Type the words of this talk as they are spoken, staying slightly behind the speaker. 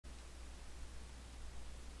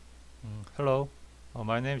Hello,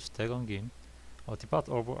 my name is Daegon Kim,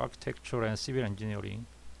 Department of Architecture and Civil Engineering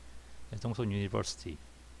at Dongsan University.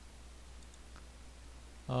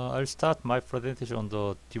 I'll start my presentation on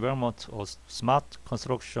the development of smart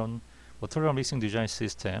construction material mixing design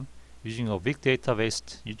system using a big data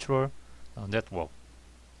based neural network.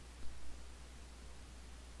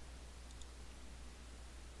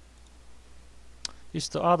 It's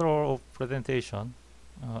the order of presentation.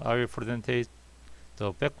 I will present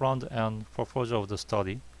the background and purpose of the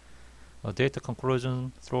study, data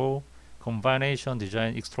conclusion through combination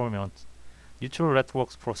design experiment, neural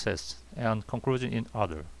networks process, and conclusion in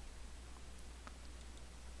order.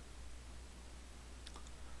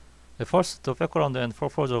 First, the background and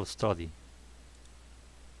purpose of study.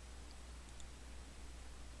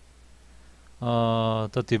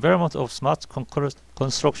 The development of smart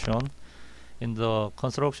construction in the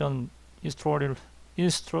construction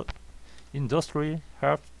industry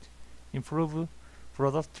helped improve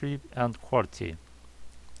productivity and quality.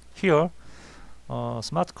 Here,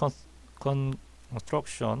 smart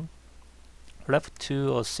construction left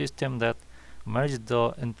to a system that manages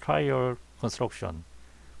the entire construction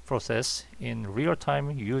process in real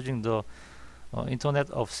time using the Internet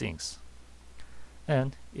of Things.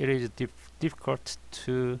 And it is difficult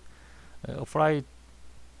to apply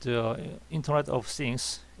the Internet of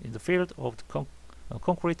Things in the field of the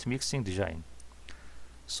concrete mixing design.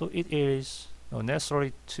 So it is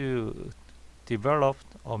necessary to develop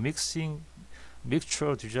a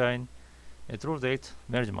mixture design through data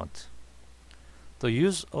management. The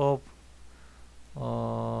use of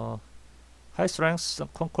high strength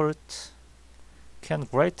concrete can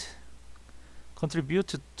greatly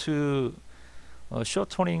contribute to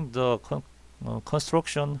shortening the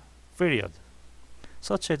construction period,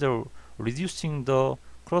 such as reducing the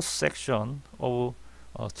cross section of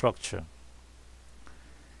structure,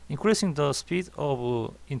 increasing the speed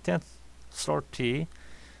of intensity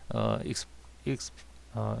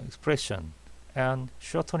expression, and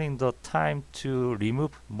shortening the time to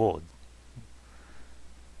remove mold.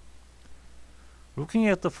 Looking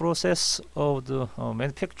at the process of the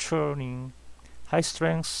manufacturing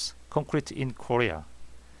high-strength concrete in Korea,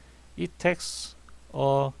 it takes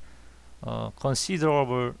a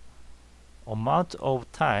considerable amount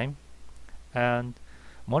of time and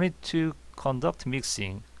money to conduct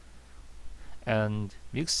mixing and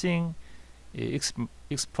mixing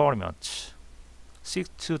experiments 6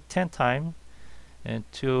 to 10 times and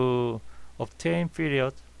to obtain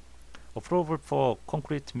period approval for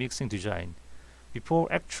concrete mixing design before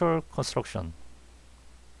actual construction.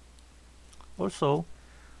 Also,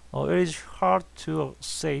 it is hard to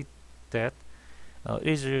say that it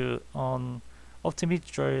is an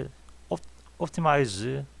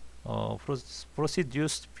optimized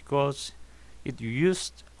procedures because it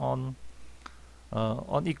used on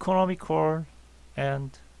economical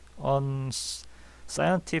and on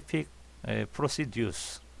scientific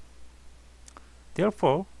procedures.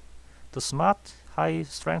 Therefore, the smart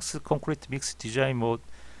high-strength concrete mix design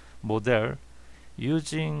model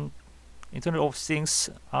using Internet of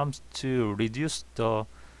Things aims to reduce the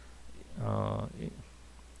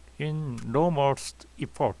enormous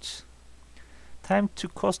effort, time to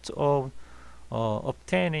cost of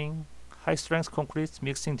obtaining high-strength concrete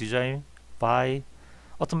mixing design by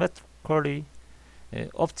automatically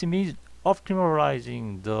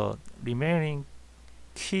optimizing the remaining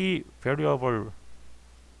key variable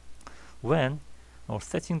when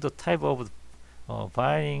setting the type of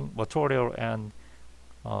binding material and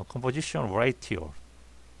composition ratio.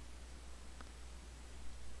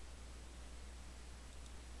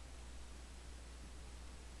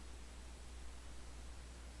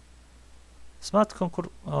 Smart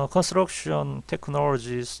construction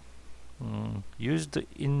technologies used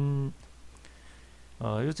in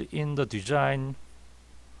the design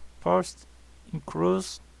first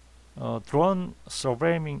includes drone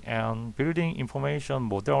surveying and building information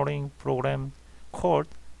modeling program called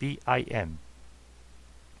BIM.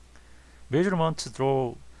 Measurements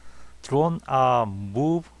through drone are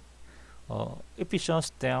more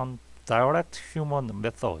efficient than direct human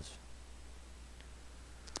methods.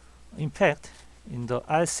 In fact, in the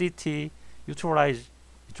ICT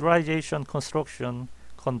utilization construction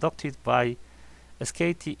conducted by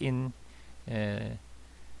SKT in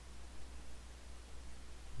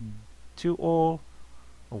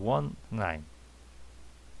 2019,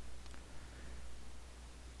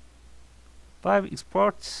 5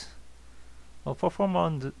 experts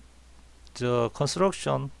performed the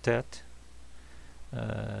construction that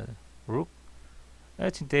took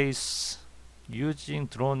 18 days using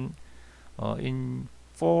drone in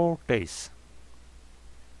 4 days.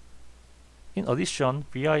 In addition,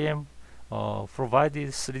 BIM provided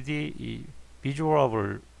 3D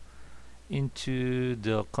visual into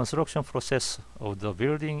the construction process of the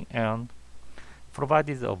building and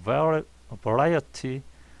provided a variety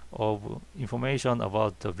of information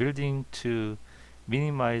about the building to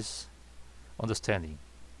minimize understanding,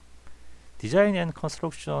 design and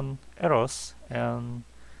construction errors, and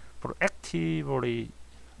proactively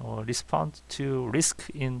respond to risk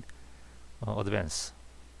in advance.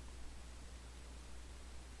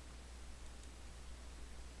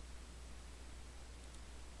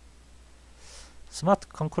 Smart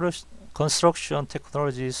construction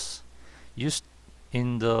technologies used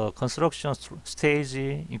in the construction stage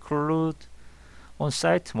include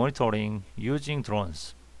on-site monitoring using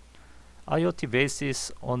drones,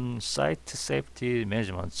 IoT-based on-site safety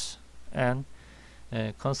measurements, and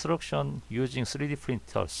construction using 3D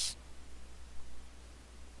printers.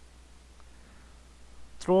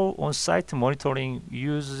 Through on-site monitoring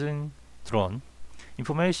using drone,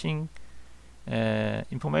 information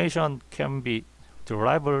can be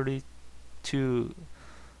derived to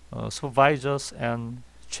supervisors, and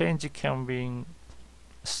change can be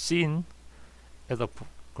seen at a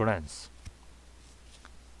glance.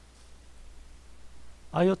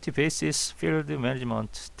 IoT-based field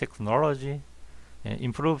management technology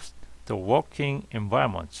improves the working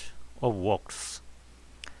environment of workers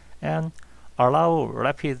and allow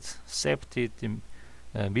rapid safety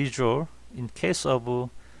measure in case of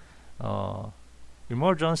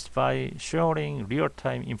emergency by sharing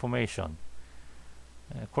real-time information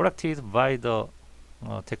collected by the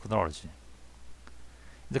technology.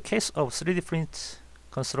 In the case of 3D print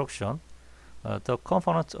construction, the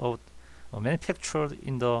components are manufactured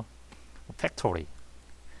in the factory,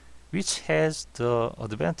 which has the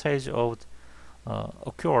advantage of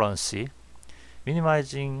accuracy,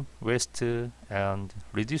 minimizing waste and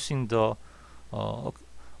reducing the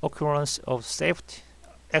occurrence of safety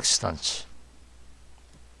accidents.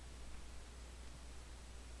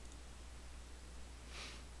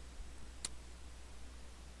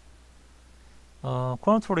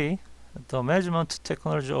 Currently, the measurement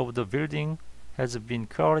technology of the building has been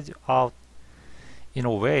carried out in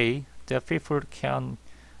a way that people can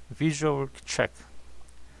visually check.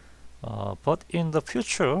 But in the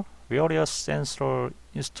future, various sensors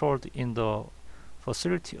installed in the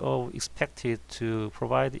facility are expected to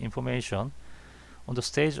provide information on the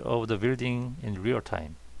stage of the building in real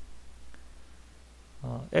time.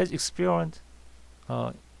 As experienced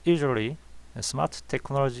usually, smart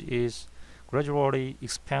technology is gradually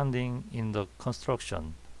expanding in the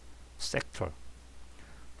construction sector,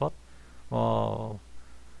 but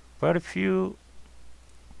very few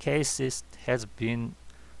cases has been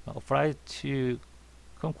applied to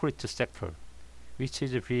concrete sector, which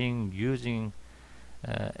is being using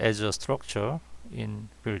as a structure in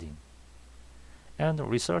building, and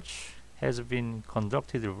research has been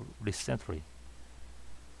conducted recently.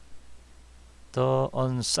 The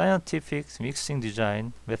unscientific mixing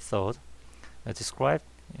design method described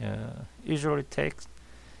usually takes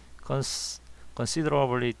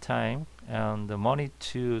considerably time and money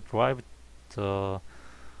to drive the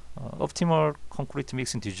optimal concrete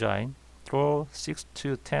mixing design through 6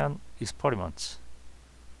 to 10 experiments.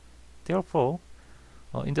 Therefore,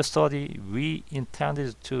 in the study, we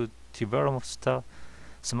intended to develop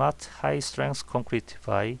smart high-strength concrete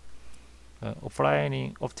by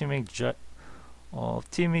applying optimizing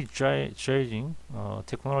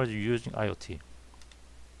technology using IoT.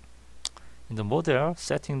 In the model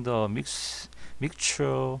setting, the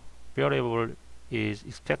mixture variable is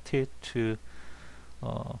expected to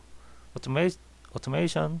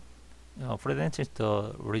automation presented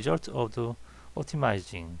the result of the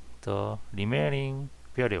optimizing the remaining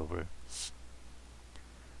variables,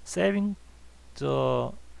 saving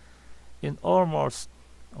the enormous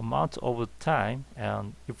amount of time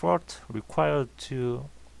and effort required to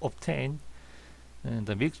obtain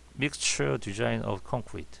the mixture design of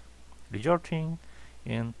concrete, resulting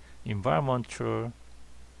in environmental,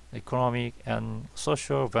 economic, and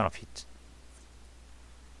social benefit.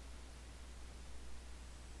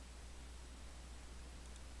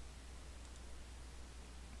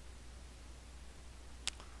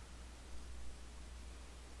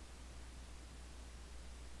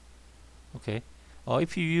 Okay.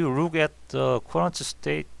 If you look at the current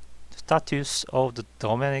status of the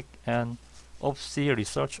domestic and overseas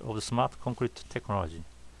research of the smart concrete technology,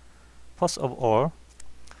 first of all,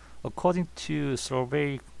 according to a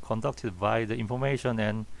survey conducted by the Information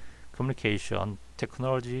and Communication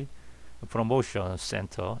Technology Promotion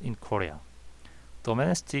Center in Korea,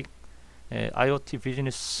 domestic IoT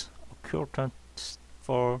business accounted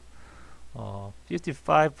for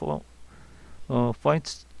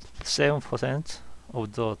 55.7%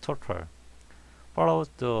 of the total follows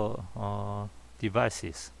the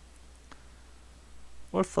devices.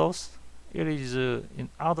 Also, it is in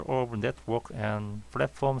out of network and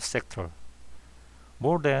platform sector.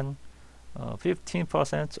 More than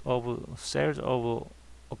 15% of sales of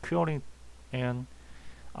occurring in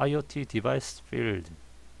IoT device field.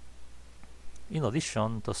 In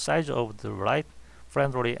addition, the size of the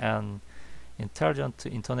light-friendly and intelligent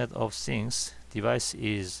Internet of Things device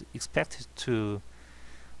is expected to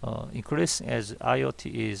increase as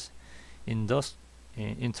IoT is introduced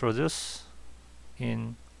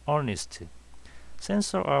in earnest.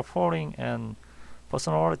 Sensors are falling and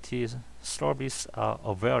personality services are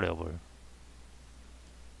available.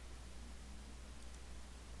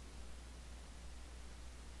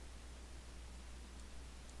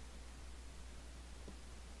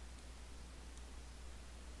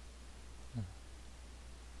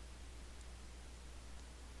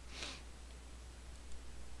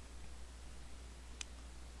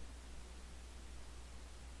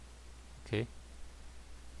 Okay.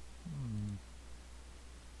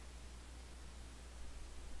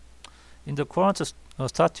 In the current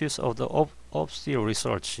status of the OPSI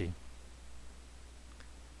research,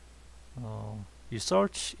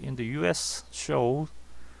 research in the US shows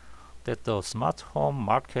that the smart home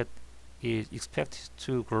market is expected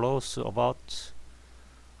to grow to about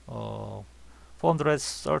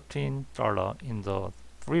 $413 in the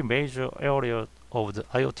three major areas of the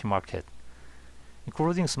IoT market,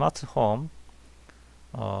 including smart home,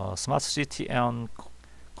 smart city and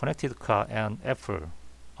connected car, and Apple,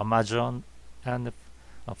 Amazon, and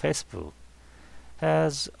Facebook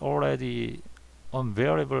has already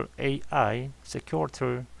unveilable AI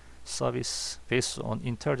security service based on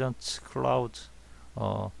intelligent cloud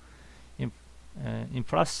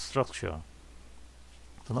infrastructure.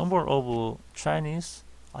 The number of Chinese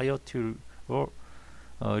IoT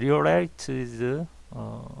related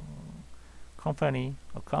company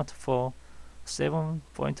account for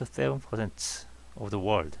 7.7% of the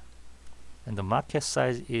world, and the market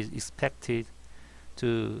size is expected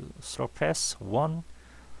to surpass 1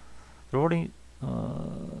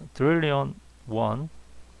 trillion won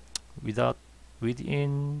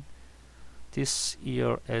within this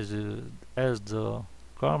year as the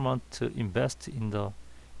government invests in the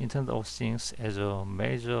Internet of Things as a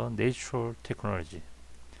major natural technology.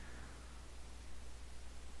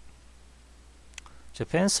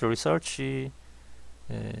 Japan's research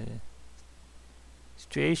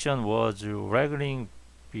situation was lagging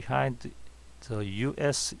behind the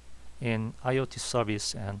US in IoT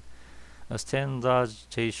service and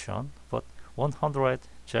standardization, but 100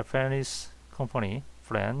 Japanese companies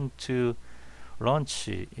plan to launch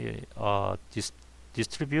a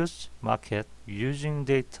distributed market using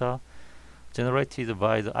data generated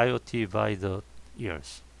by the IoT by the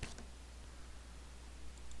years.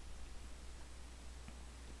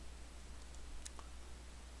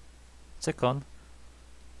 Second,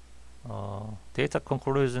 data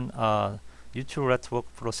conclusion are neutral network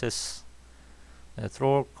process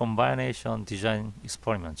through combination design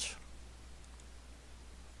experiments.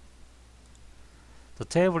 The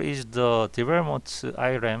table is the development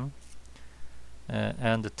item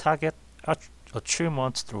and the target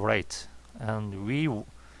achievement rate, and we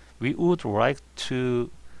would like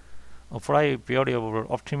to apply variable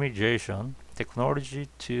optimization technology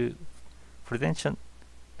to prevention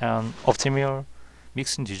and optimal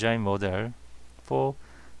mixing design model for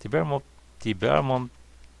developing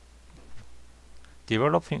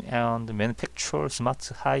and manufacture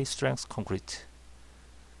smart high-strength concrete.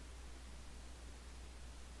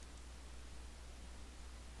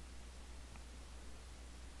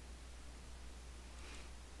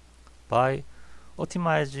 By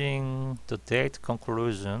optimizing the data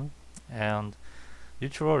conclusion and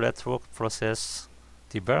neutral network process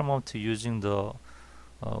development using the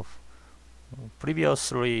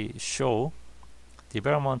previously shown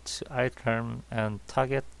development item and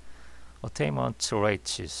target attainment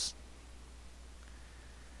rates,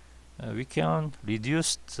 we can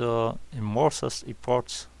reduce the enormous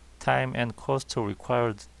effort, time, and cost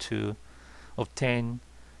required to obtain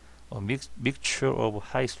a mixture of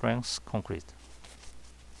high-strength concrete.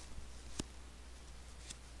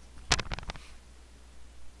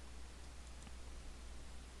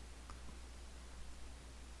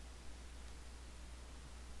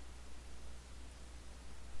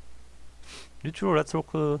 Neutral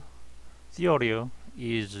network theory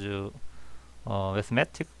is a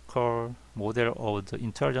mathematical model of the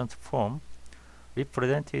intelligent form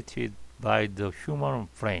represented by the human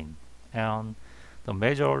brain, and The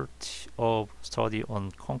majority of study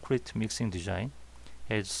on concrete mixing design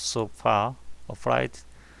has so far applied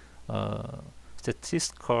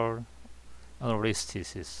statistical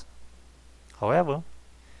analysis. However,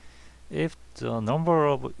 if the number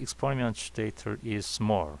of experiment data is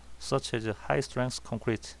small, such as high-strength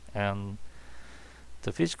concrete, and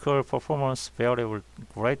the physical performance variable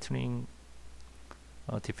greatly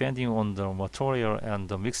depending on the material and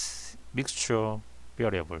the mixture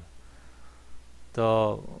variable,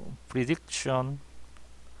 the prediction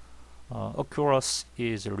accuracy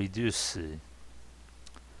is reduced.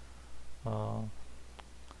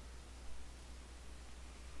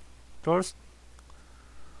 Thus,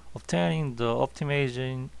 obtaining the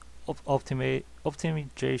optimization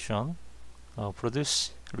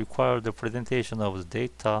produce require the presentation of the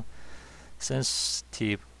data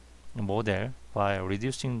sensitive model by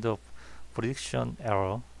reducing the prediction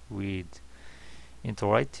error with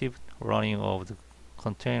iterative running of the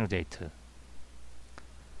contained data.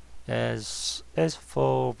 As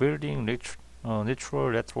for building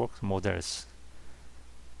natural network models,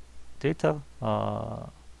 data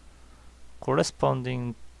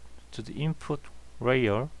corresponding to the input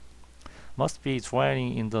layer must be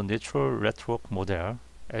trained in the natural network model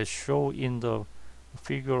as shown in the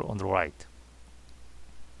figure on the right.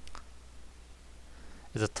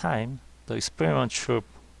 At the time, the experimental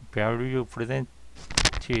value presented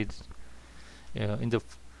in the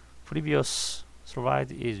previous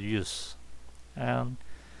slide is used, and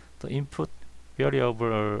the input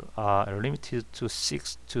variables are limited to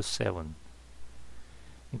 6 to 7,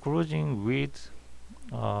 including with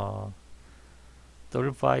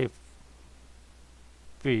 35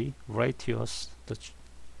 ratios,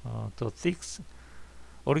 the thick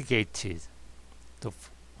aggregated,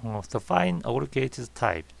 the fine aggregated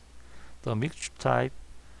type, the mixture type,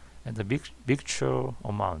 and the mixture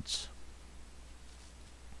amounts.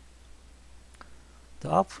 The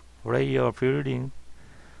up layer building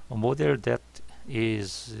a model that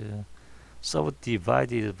is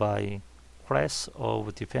subdivided by class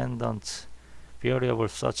of dependent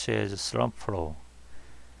variables such as slump flow,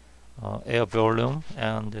 air volume,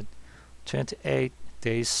 and 28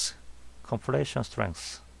 days compression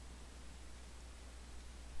strength.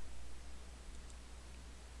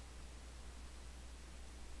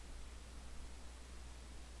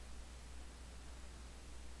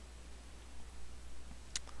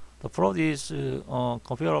 The plot is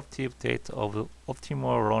comparative data of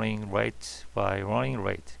optimal running rate by running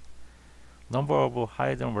rate, number of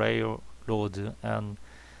hidden layer load, and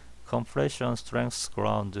compression strength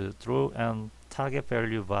ground through and target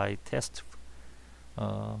value by test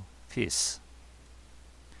piece.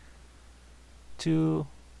 To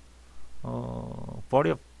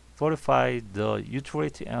verify the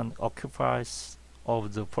utility and occupies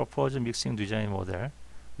of the proposed mixing design model,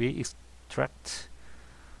 we extract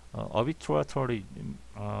arbitrary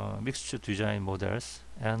mixture design models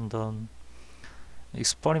and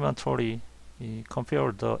experimentally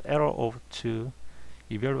compare the error of to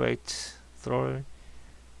evaluate through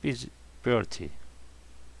feasibility.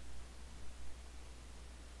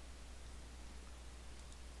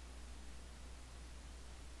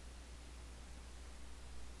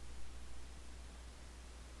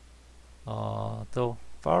 The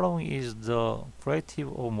following is the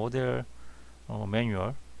creative or model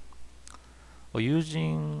manual.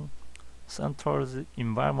 Using centered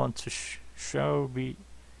environment shall be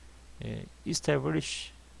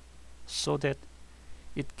established so that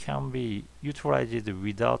it can be utilized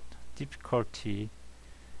without difficulty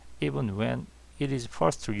even when it is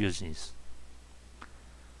first used.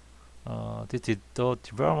 This is the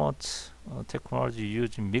development technology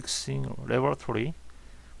using mixing laboratory,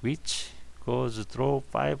 which goes through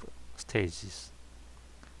 5 stages.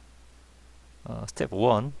 Step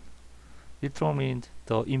 1. Determine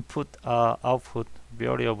the input output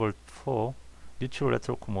variable for neutral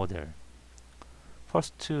network model.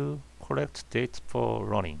 First, to collect data for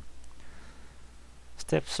running.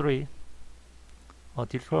 Step 3.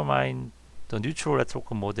 Determine the neutral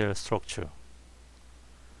network model structure.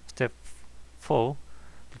 Step 4.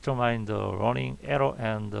 Determine the running error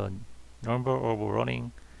and the number of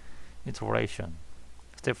running iteration.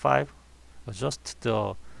 Step 5. Adjust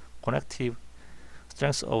the connective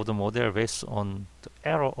strength of the model based on the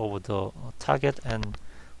error of the target and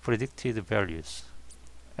predicted values.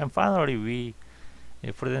 And finally,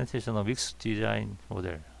 a presentation of mixed design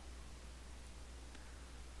model.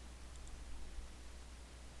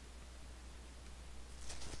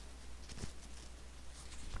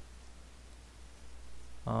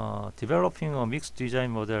 Developing a mixed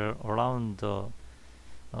design model around the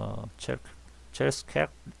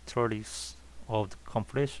characteristics of the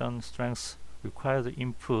compression strength required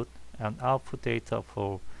input and output data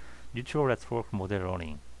for neutral network model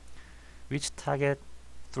running, which target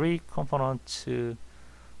three components: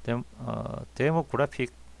 demographic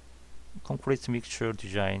concrete mixture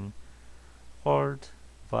design, held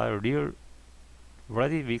by real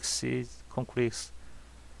ready mixed concrete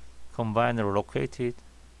combined located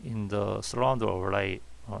in the surround overlay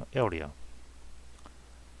area.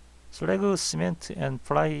 Slag, cement, and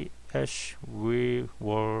fly ash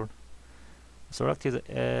were selected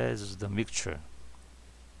as the mixture.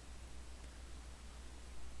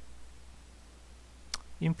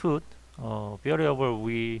 Input variable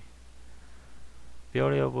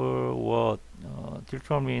were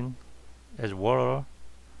determined as water,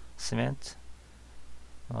 cement,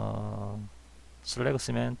 slag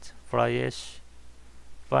cement, fly ash,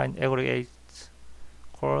 fine aggregate,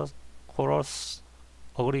 coarse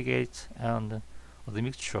aggregate, and the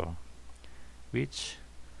mixture, which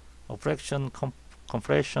operation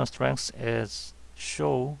compression strength as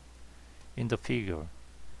shown in the figure,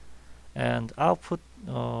 and output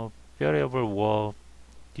variable were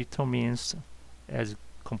determined as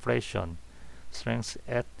compression strength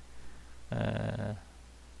at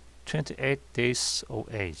 28 days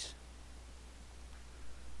of age.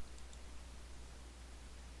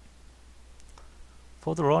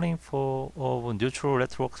 For the running of neutral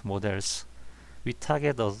network models, we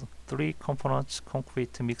target the three components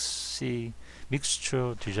concrete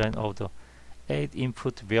mixture design of the 8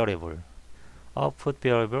 input variable, output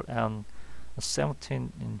variable, and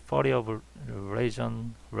 17 variable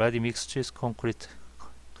region ready mixed concrete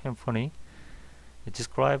company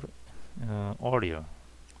described earlier.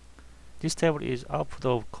 This table is output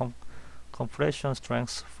of compression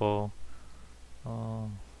strength for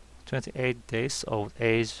 28 days of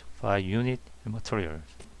age by unit material.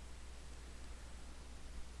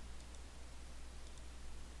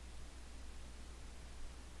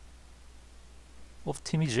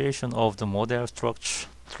 Optimization of the model structure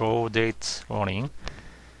through date running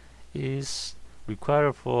is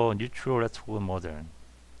required for neutral network model.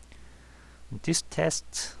 This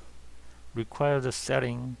test requires the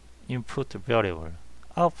setting input variable,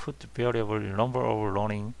 output variable, number of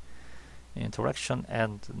running interaction,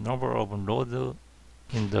 and number of nodes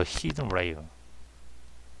in the hidden layer.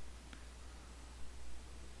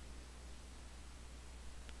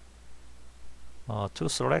 To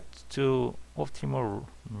select the optimal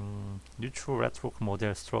neutral network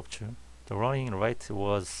model structure, the running rate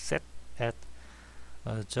was set at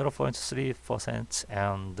 0.3%,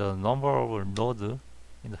 and the number of nodes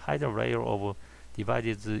in the hidden layer of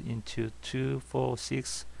divided into 2, 4,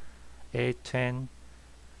 6, 8, 10,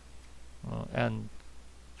 and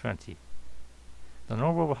 20. The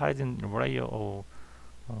number of hidden layer of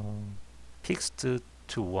fixed to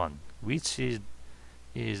 1, which is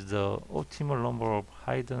the optimal number of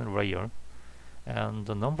hidden layer, and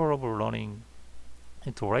the number of running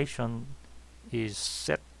iteration is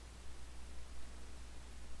set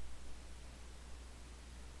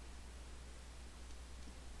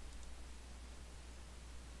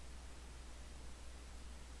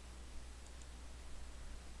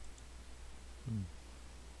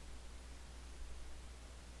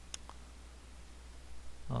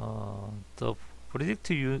the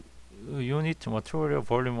predicted unit material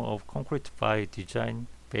volume of concrete by design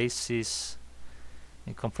basis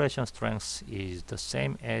in compression strength is the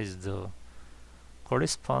same as the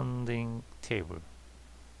corresponding table.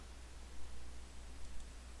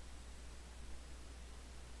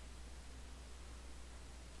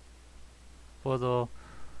 For the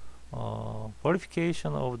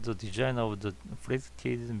verification of the design of the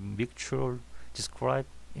predicted mixture described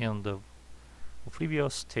in the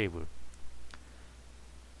previous table,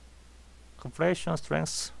 compression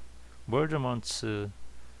strength measurements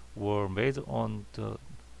were made on the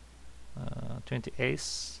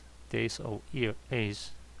 28th days of age,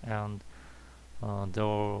 and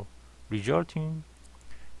the resulting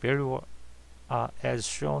values are as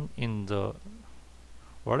shown in the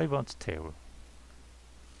relevant table.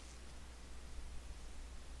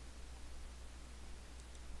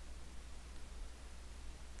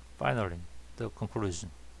 Finally, the conclusion.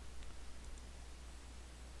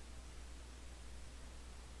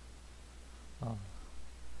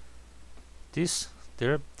 This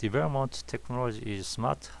development technology is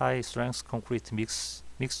smart high strength concrete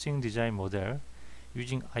mixing design model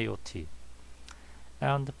using IoT,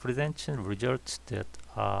 and presents results that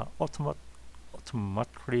are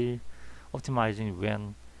automatically optimizing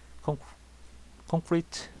when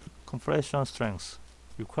concrete compression strength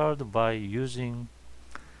required by using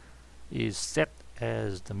is set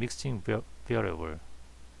as the mixing variable.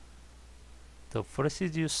 The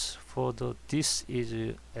procedures for this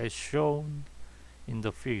is as shown in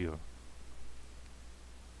the figure.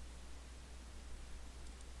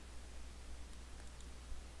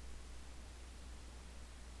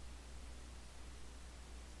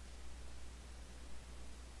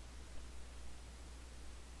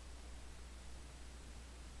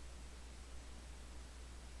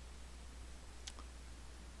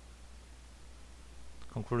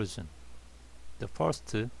 Conclusion. The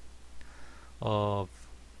first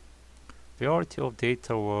variety of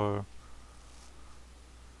data were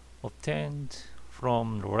obtained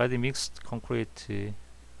from ready-mixed concrete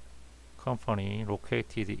company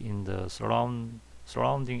located in the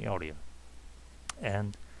surrounding area,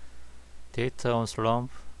 and data on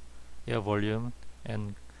slump, air volume,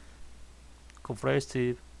 and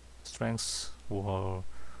compressive strengths were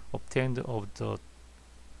obtained of the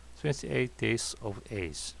 28 days of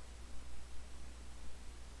age.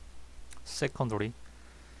 Secondly,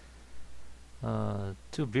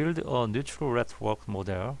 to build a neutral network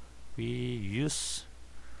model, we use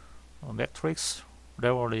metrics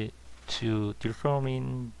regularly to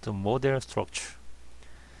determine the model structure,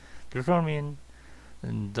 determine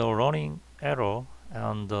the running error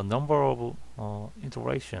and the number of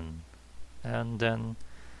iteration, and then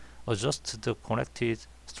adjust the connected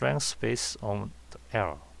strengths based on the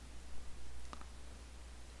error.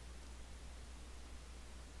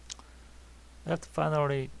 After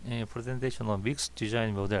finally presentation of mixed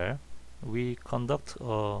design model, we conduct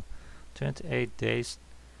a 28 days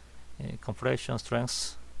compression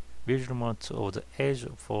strength measurement of the edge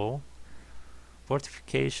for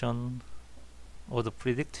verification of the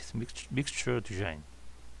predicted mixture design.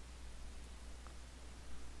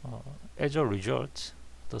 As a result,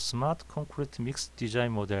 the smart concrete mixed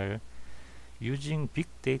design model using big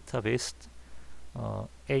data based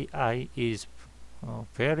AI is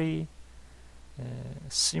very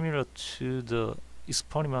similar to the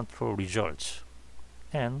experimental results,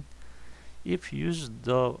 and if used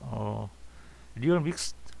the real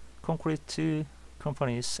mixed concrete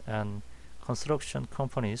companies and construction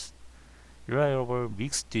companies, reliable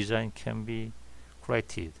mixed design can be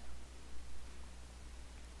created.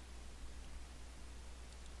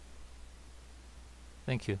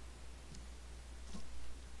 Thank you.